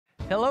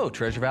Hello,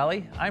 Treasure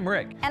Valley. I'm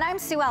Rick. And I'm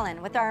Sue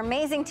Ellen with our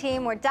amazing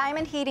team. We're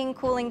Diamond Heating,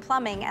 Cooling,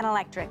 Plumbing, and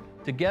Electric.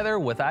 Together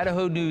with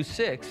Idaho News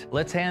 6,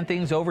 let's hand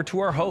things over to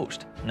our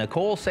host,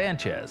 Nicole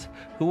Sanchez,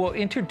 who will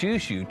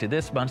introduce you to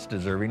this month's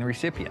deserving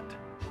recipient.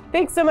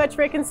 Thanks so much,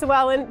 Rick and Sue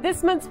Ellen.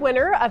 This month's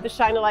winner of the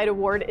Shine a Light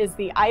Award is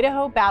the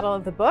Idaho Battle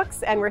of the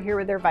Books, and we're here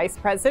with their Vice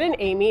President,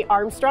 Amy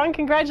Armstrong.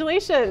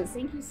 Congratulations.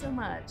 Thank you so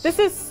much. This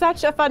is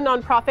such a fun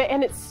nonprofit,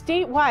 and it's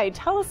statewide.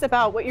 Tell us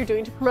about what you're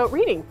doing to promote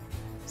reading.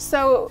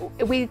 So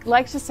we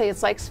like to say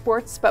it's like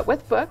sports, but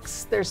with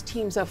books. There's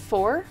teams of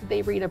 4.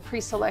 They read a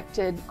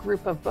pre-selected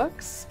group of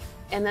books,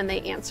 and then they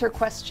answer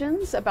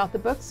questions about the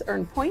books,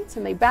 earn points,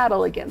 and they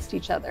battle against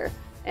each other.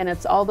 And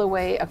it's all the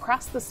way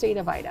across the state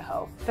of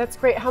Idaho. That's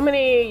great. How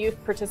many youth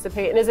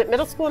participate? And is it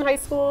middle school and high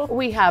school?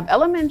 We have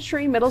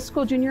elementary, middle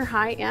school, junior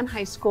high, and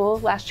high school.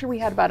 Last year we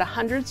had about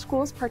 100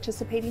 schools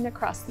participating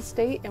across the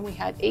state, and we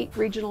had 8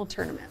 regional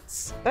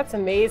tournaments. That's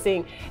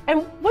amazing.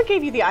 And what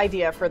gave you the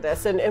idea for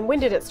this, and when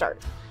did it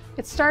start?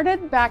 It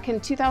started back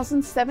in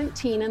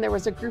 2017, and there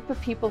was a group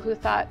of people who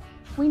thought,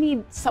 we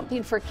need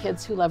something for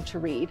kids who love to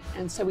read.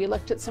 And so we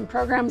looked at some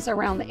programs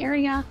around the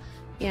area,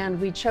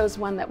 and we chose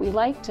one that we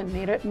liked and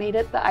made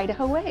it the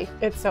Idaho way.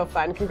 It's so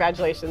fun.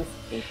 Congratulations.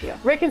 Thank you.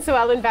 Rick and Sue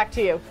Ellen, back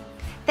to you.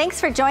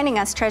 Thanks for joining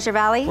us, Treasure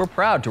Valley. We're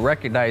proud to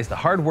recognize the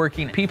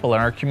hardworking people in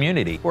our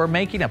community who are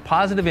making a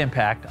positive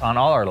impact on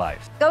all our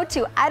lives. Go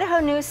to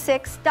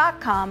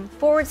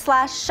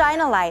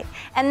idahonews6.com/shine-a-light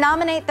and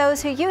nominate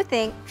those who you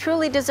think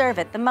truly deserve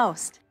it the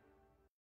most.